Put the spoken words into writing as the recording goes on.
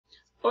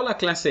Hola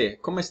clase,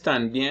 ¿cómo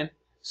están? Bien?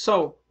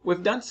 So,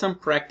 we've done some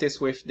practice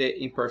with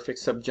the imperfect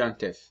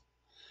subjunctive.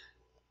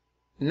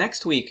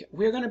 Next week,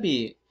 we're going to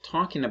be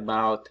talking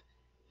about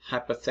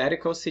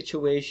hypothetical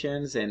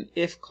situations and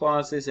if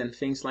clauses and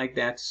things like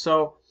that.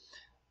 So,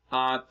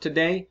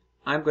 today,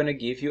 I'm going to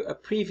give you a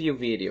preview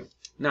video.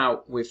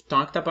 Now, we've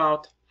talked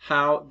about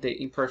how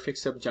the imperfect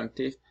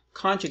subjunctive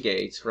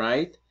conjugates,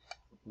 right?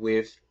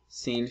 We've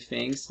seen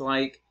things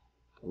like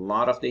a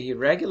lot of the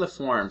irregular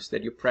forms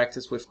that you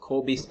practice with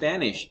Colby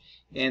Spanish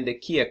and the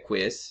Kia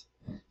quiz.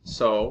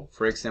 So,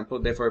 for example,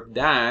 the verb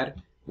dar,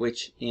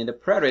 which in the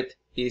preterite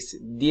is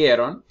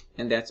dieron,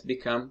 and that's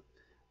become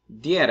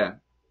diera.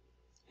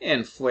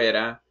 En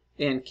fuera,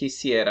 en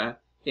quisiera,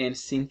 en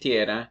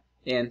sintiera,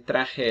 en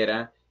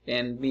trajera,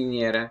 en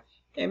viniera,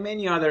 and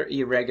many other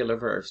irregular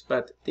verbs,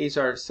 but these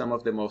are some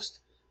of the most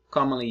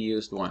commonly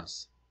used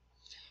ones.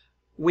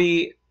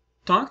 We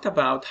talked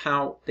about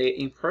how the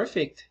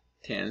imperfect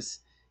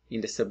tense in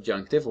the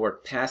subjunctive or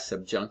past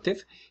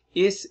subjunctive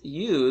is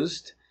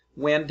used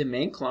when the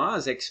main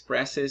clause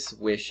expresses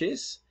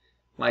wishes,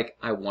 like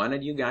I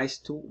wanted you guys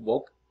to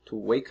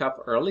wake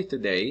up early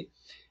today.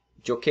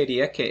 Yo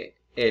quería que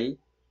él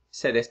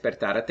se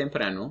despertara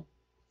temprano.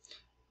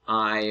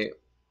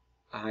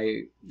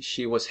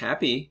 She was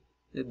happy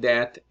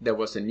that there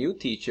was a new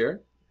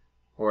teacher,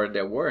 or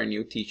there were a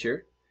new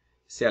teacher.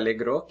 Se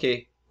alegró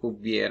que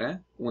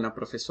hubiera una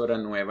profesora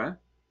nueva.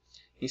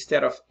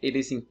 Instead of it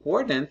is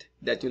important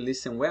that you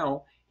listen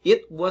well,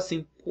 it was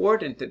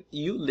important that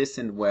you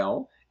listened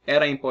well.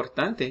 Era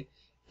importante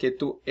que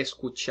tú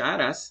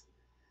escucharas.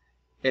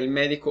 El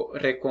médico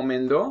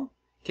recomendó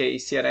que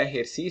hiciera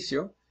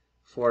ejercicio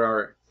for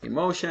our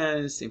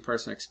emotions,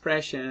 impersonal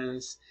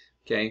expressions,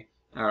 okay,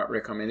 our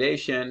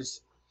recommendations,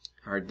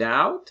 our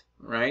doubt,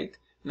 right?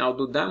 Now,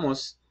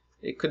 dudamos,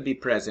 it could be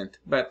present,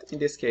 but in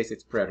this case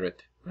it's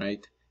preterite,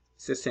 right?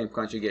 It's the same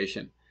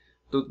conjugation.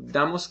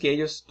 Dudamos que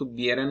ellos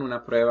tuvieran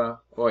una prueba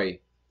hoy.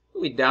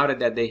 We doubted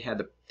that they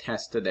had a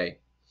test today.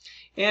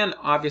 And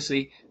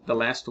obviously, the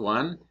last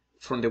one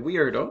from the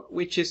weirdo,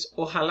 which is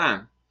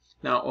ojalá.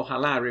 Now,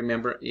 ojalá,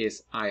 remember,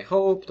 is I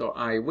hoped or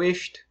I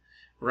wished,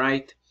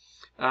 right?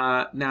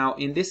 Now,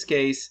 in this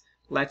case,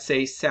 let's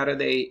say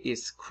Saturday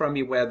is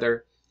crummy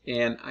weather,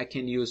 and I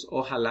can use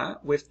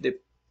ojalá with the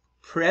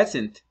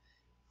present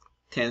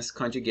tense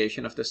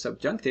conjugation of the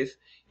subjunctive,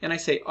 and I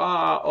say,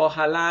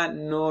 ojalá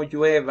no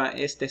llueva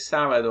este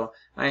sábado.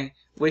 I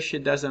wish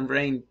it doesn't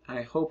rain.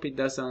 I hope it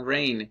doesn't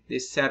rain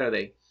this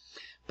Saturday.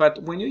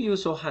 But when you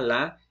use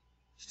ojalá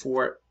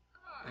for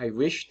I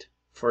wished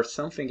for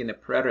something in the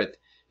preterite,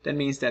 that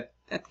means that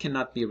that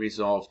cannot be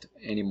resolved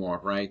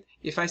anymore, right?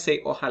 If I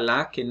say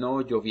ojalá que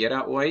no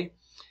lloviera hoy,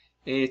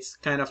 it's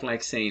kind of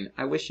like saying,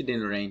 I wish it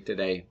didn't rain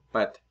today,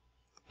 but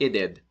it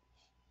did.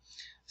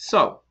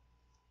 So,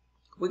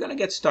 we're going to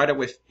get started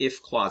with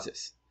if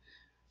clauses.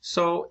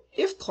 So,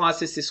 if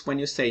clauses is when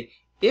you say,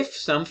 if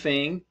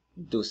something,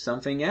 do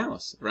something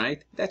else,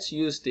 right? That's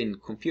used in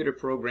computer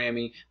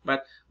programming,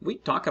 but we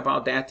talk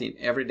about that in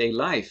everyday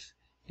life,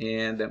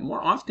 and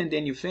more often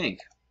than you think.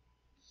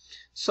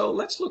 So,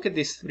 let's look at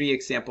these three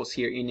examples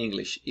here in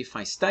English. If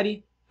I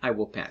study, I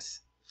will pass.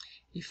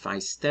 If I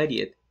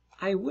studied,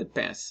 I would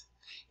pass.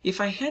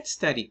 If I had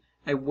studied,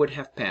 I would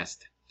have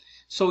passed.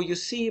 So you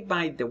see,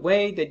 by the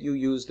way that you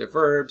use the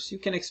verbs, you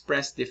can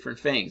express different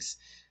things.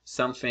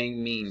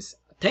 Something means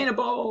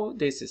attainable,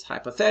 this is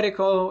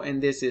hypothetical,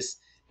 and this is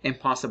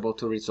impossible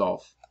to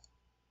resolve.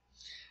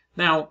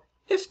 Now,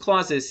 if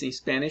clauses in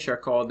Spanish are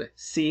called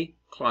si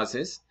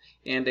clauses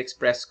and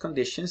express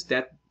conditions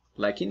that,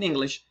 like in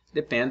English,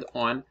 depend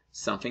on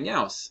something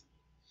else.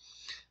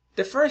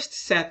 The first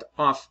set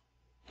of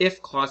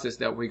if clauses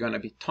that we're going to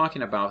be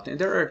talking about, and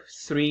there are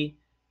three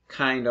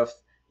kind of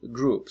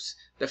groups.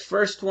 The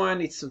first one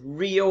is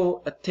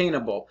real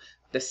attainable.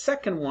 The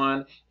second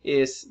one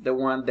is the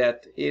one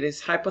that it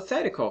is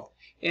hypothetical.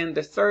 And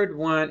the third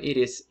one, it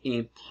is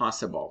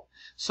impossible.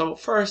 So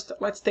first,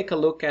 let's take a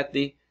look at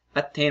the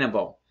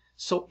attainable.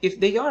 So if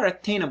they are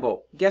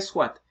attainable, guess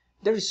what?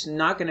 There is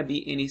not going to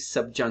be any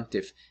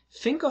subjunctive.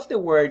 Think of the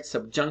word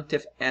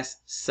subjunctive as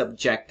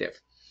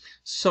subjective.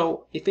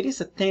 So if it is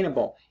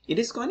attainable, it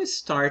is going to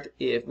start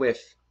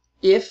with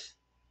if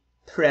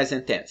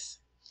present tense.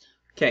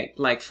 Okay,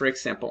 like for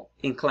example,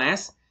 in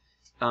class,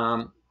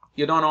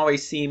 you don't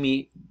always see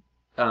me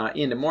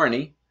in the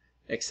morning,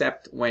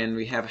 except when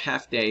we have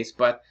half days,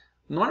 but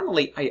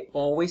normally I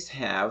always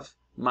have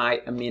my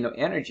amino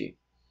energy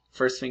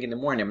first thing in the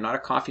morning. I'm not a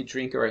coffee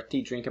drinker or a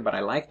tea drinker, but I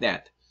like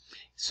that.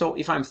 So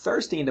if I'm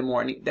thirsty in the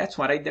morning, that's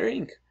what I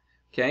drink.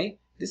 Okay,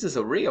 this is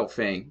a real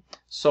thing.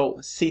 So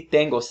si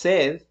tengo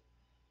sed,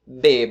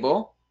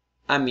 bebo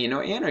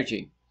amino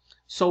energy.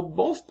 So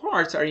both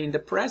parts are in the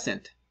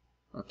present.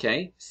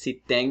 Okay,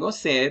 si tengo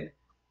sed,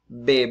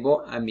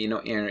 bebo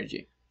amino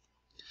energy.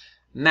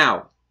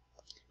 Now,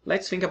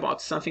 let's think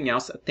about something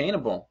else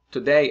attainable.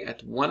 Today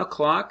at 1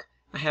 o'clock,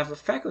 I have a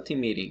faculty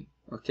meeting.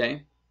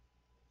 Okay,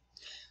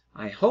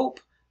 I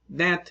hope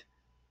that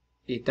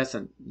it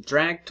doesn't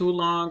drag too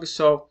long.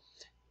 So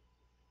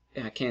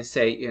I can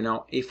say, you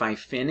know, if I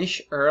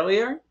finish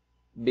earlier,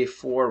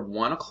 before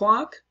 1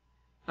 o'clock,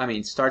 I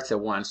mean, it starts at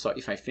 1, so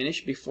if I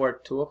finish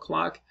before 2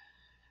 o'clock,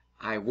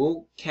 I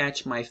will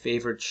catch my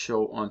favorite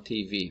show on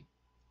TV.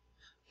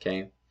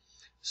 Okay,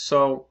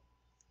 so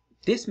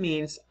this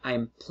means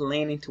I'm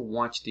planning to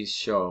watch this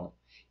show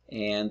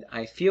and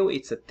I feel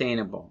it's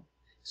attainable.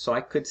 So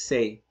I could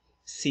say,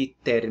 si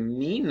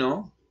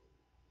termino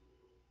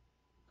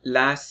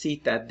la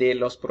cita de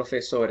los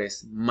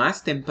profesores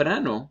más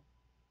temprano,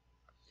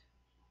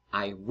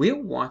 I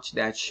will watch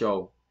that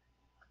show.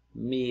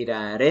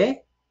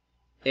 Miraré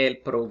el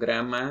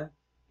programa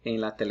en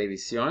la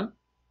televisión,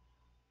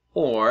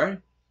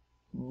 or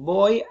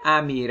voy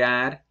a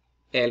mirar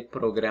el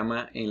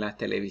programa en la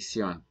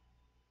televisión.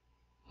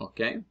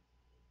 Okay?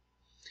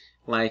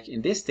 Like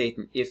in this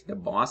statement, if the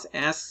boss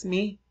asks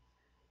me,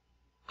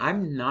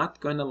 I'm not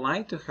going to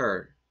lie to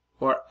her,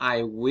 or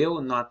I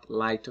will not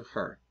lie to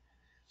her.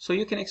 So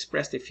you can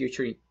express the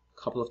future in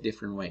a couple of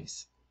different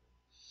ways.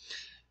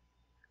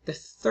 The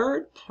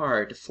third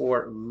part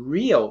for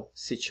real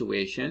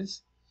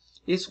situations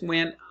is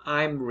when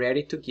I'm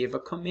ready to give a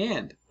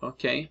command,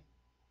 okay?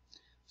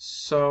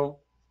 So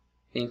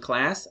in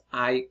class,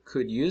 I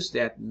could use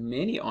that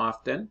many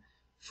often.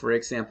 For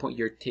example,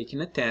 you're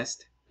taking a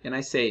test and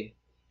I say,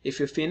 if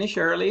you finish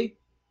early,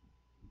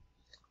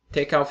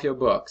 take out your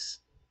books.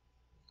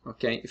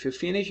 Okay, if you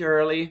finish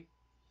early,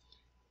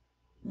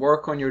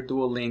 work on your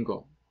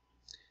Duolingo.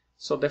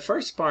 So the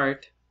first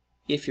part,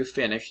 if you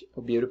finish,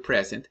 will be the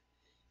present.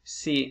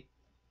 Si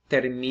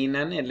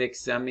terminan el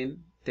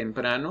examen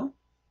temprano.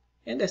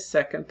 And the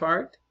second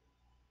part,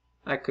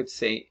 I could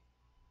say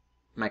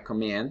my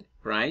command,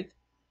 right?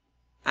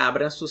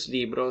 Abran sus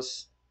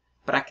libros,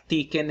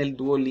 practiquen el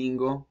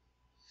Duolingo,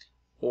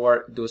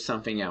 or do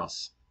something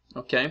else.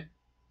 Okay?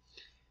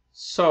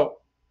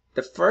 So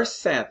the first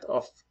set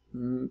of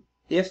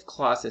if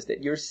clauses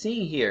that you're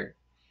seeing here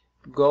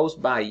goes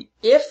by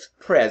if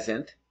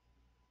present,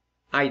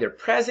 either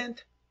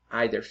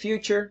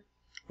future,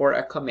 or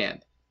a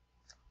command.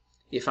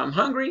 If I'm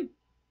hungry,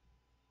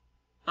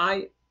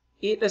 I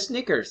eat a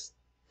Snickers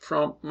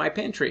from my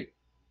pantry.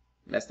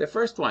 That's the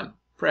first one,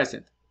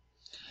 present.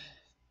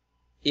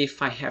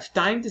 If I have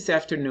time this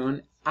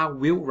afternoon, I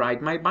will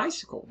ride my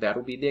bicycle. That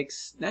will be the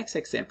next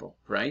example,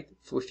 right?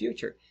 For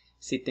future.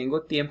 Si tengo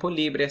tiempo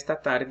libre esta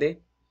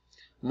tarde,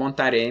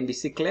 montaré en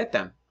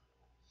bicicleta.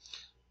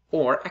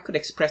 Or I could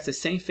express the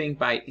same thing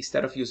by,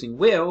 instead of using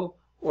will,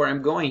 or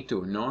I'm going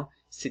to, no?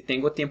 Si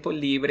tengo tiempo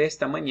libre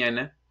esta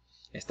mañana,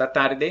 esta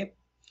tarde,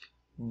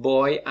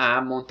 voy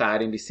a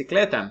montar en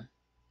bicicleta.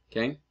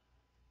 Okay?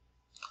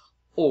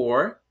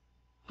 Or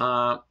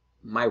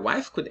my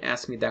wife could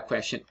ask me that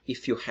question.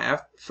 If you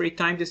have free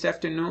time this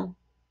afternoon,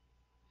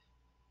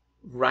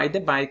 ride the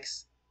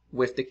bikes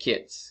with the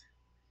kids.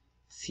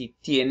 Si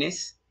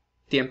tienes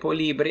tiempo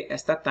libre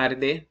esta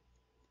tarde,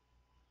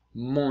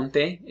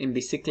 monte en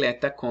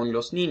bicicleta con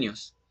los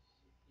niños.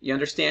 You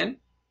understand?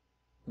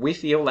 We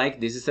feel like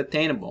this is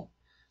attainable.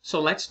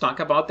 So let's talk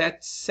about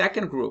that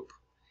second group.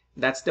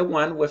 That's the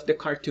one with the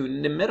cartoon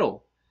in the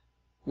middle,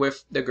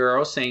 with the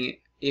girl saying,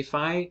 if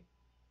I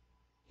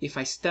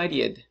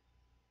studied,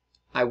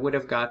 I would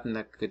have gotten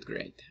a good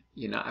grade.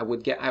 You know, I will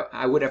get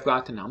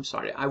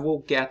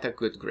a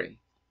good grade.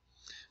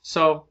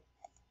 So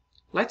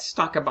let's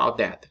talk about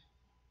that.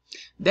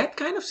 That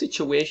kind of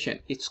situation,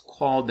 it's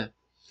called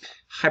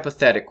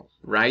hypothetical,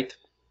 right?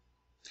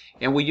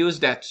 And we use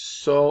that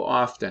so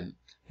often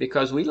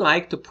because we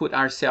like to put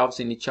ourselves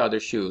in each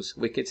other's shoes.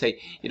 We could say,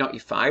 you know,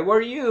 if I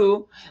were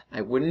you,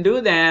 I wouldn't do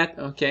that,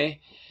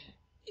 okay?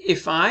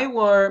 If I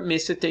were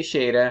Mr.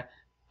 Teixeira,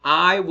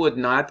 I would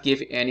not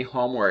give any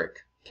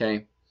homework,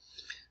 okay?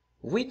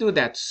 We do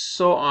that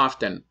so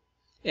often,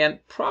 and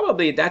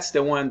probably that's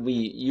the one we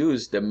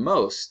use the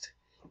most,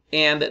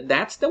 and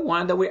that's the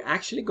one that we're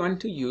actually going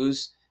to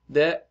use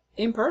the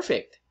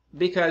imperfect,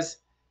 because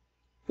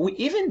we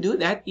even do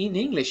that in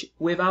English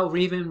without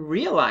even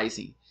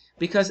realizing,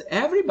 because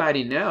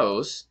everybody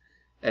knows,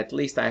 at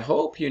least I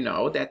hope you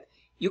know, that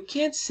you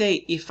can't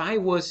say, if I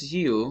was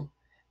you,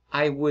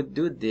 I would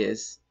do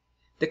this.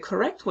 The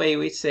correct way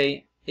we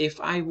say, if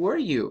I were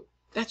you.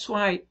 That's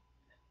why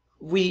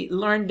we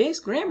learn this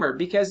grammar,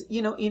 because,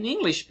 you know, in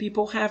English,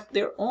 people have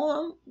their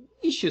own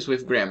issues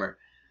with grammar,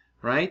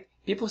 right?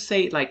 People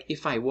say, like,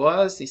 if I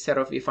was instead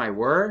of if I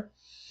were.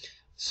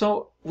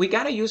 So we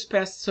got to use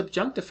past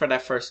subjunctive for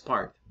that first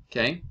part,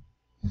 okay?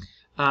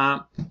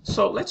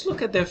 So let's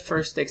look at the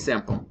first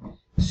example.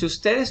 Si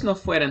ustedes no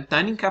fueran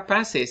tan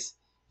incapaces,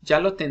 ya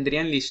lo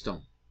tendrían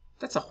listo.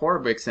 That's a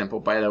horrible example,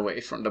 by the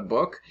way, from the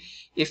book.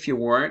 If you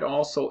weren't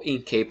also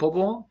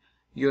incapable,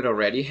 you'd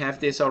already have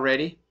this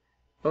already.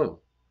 Oh,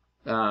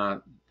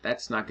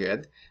 that's not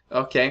good.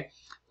 Okay,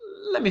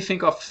 let me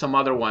think of some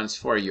other ones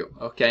for you,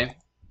 okay?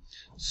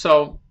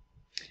 So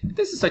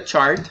this is a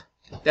chart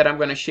that I'm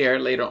going to share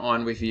later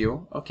on with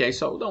you, okay?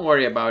 So don't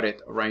worry about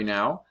it right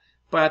now,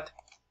 but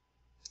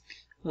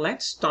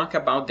let's talk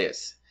about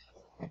this.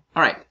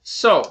 All right,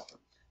 so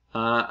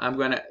I'm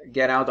going to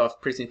get out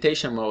of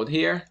presentation mode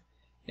here,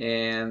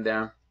 and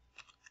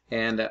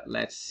And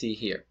let's see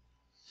here.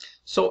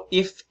 So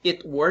if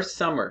it were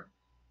summer,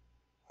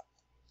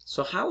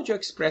 so how would you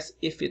express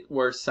if it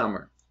were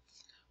summer?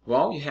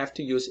 Well, you have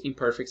to use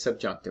imperfect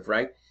subjunctive,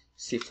 right?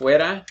 Si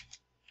fuera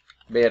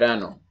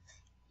verano.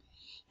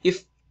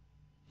 If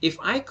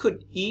I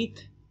could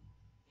eat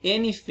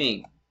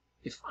anything,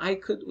 if I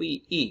could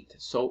eat,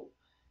 so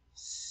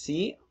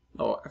si,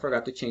 oh, I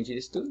forgot to change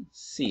this to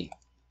si.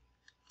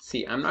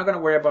 Si, I'm not going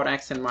to worry about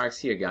accent marks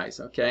here, guys,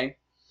 okay?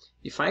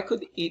 If I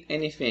could eat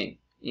anything,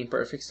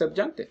 imperfect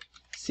subjunctive.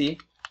 Si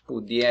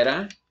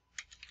pudiera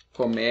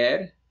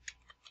comer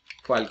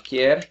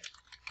cualquier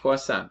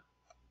cosa.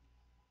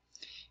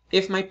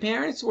 If my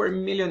parents were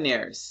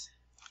millionaires,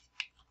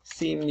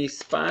 si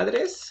mis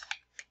padres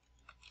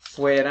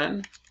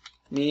fueran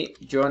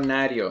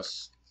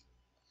millonarios.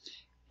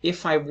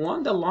 If I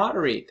won the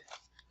lottery,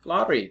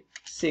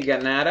 si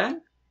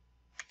ganara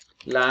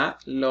la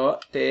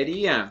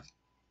lotería.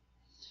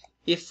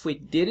 If we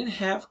didn't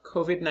have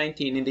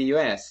COVID-19 in the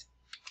US,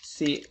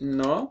 si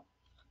no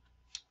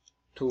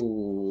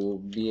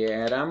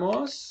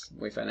tuviéramos,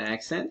 with an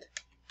accent,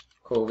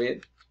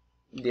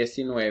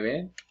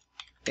 COVID-19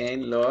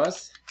 en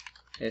los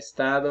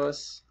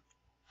Estados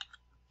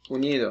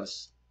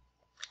Unidos.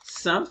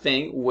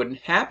 Something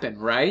wouldn't happen,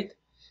 right?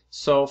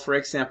 So, for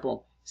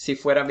example, si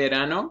fuera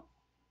verano,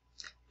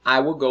 I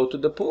would go to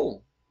the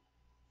pool.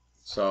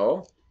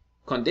 So,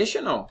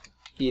 conditional,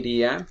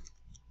 iría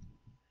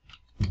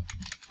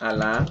a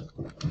la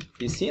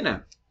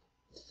piscina.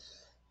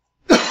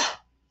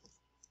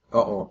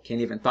 Uh-oh,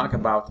 can't even talk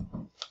about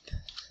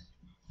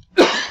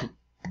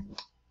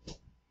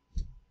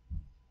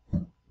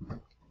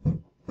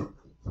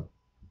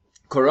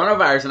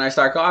coronavirus and I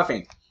start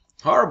coughing.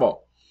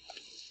 Horrible.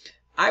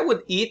 I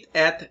would eat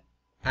at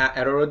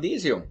a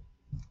rodizio.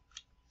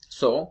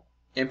 So,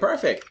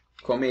 imperfect.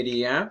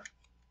 Comería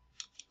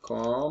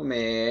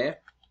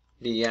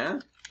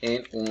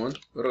en un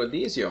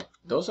rodizio.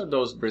 Those are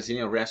those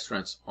Brazilian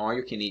restaurants, all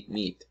you can eat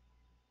meat.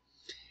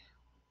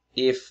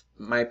 If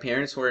my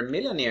parents were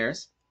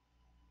millionaires,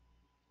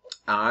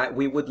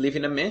 we would live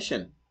in a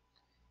mansion.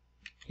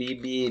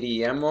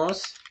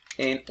 Viviríamos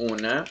en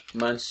una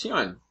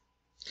mansión.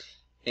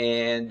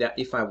 And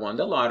if I won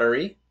the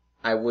lottery,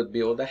 I would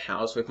build a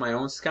house with my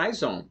own sky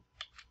zone.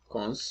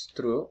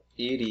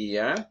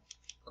 Construiría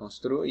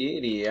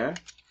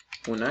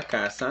una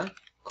casa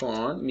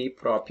con mi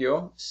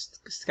propio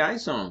sky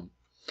zone.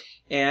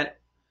 And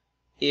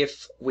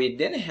if we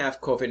didn't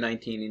have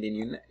COVID-19 in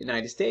the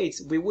United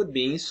States, we would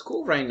be in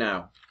school right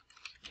now.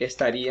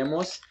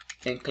 Estaríamos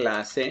en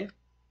clase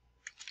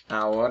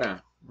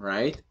ahora,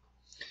 right?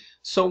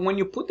 So when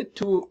you put the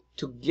two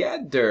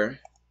together,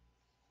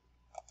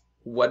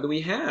 what do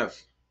we have?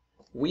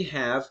 We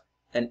have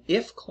an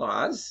if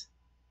clause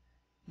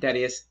that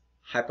is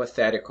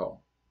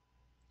hypothetical.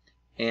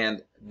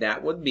 And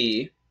that would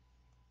be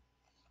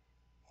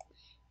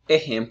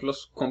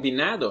ejemplos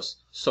combinados.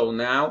 So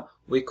now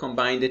we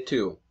combine the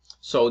two.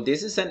 So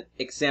this is an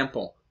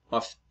example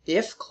of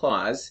if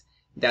clause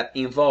that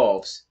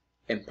involves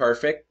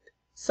imperfect,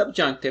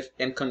 subjunctive,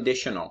 and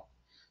conditional.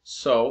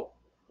 So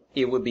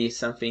it would be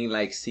something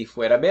like si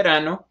fuera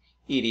verano,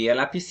 iría a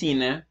la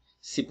piscina.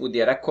 Si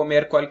pudiera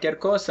comer cualquier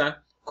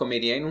cosa,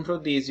 comería en un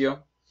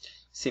rodizio.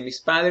 Si mis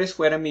padres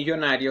fueran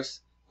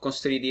millonarios,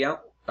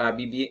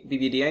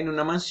 viviría en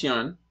una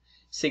mansión.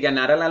 Si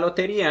ganara la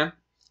lotería,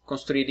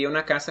 construiría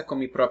una casa con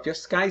mi propio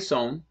sky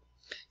zone.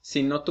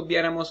 Si no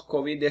tuviéramos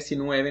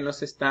COVID-19 en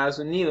los Estados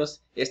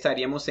Unidos,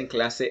 estaríamos en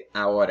clase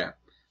ahora.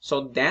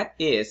 So that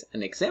is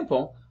an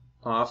example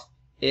of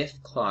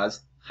if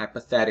clause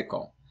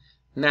hypothetical.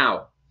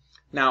 Now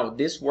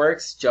this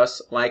works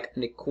just like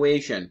an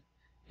equation.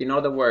 In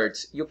other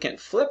words, you can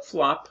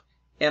flip-flop,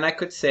 and I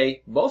could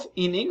say both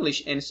in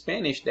English and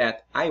Spanish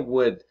that I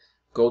would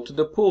go to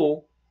the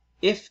pool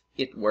if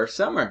it were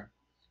summer.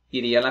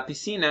 Iría a la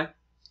piscina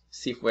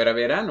si fuera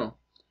verano.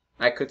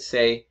 I could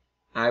say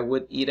I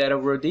would eat at a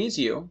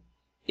rodizio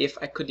if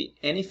I could eat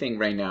anything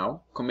right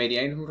now.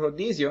 Comería en un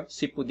rodizio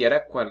si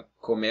pudiera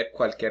comer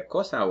cualquier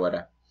cosa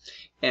ahora.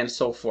 And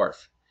so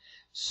forth.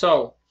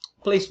 So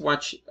please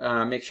watch,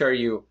 make sure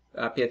you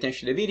pay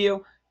attention to the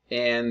video,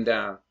 and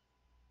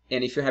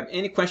if you have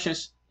any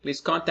questions,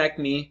 please contact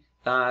me.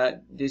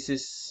 This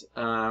is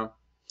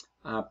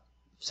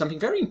something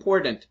very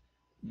important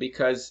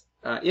because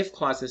if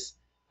clauses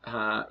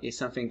is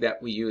something that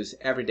we use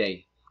every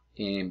day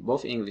in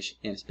both English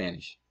and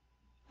Spanish.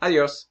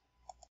 Adios.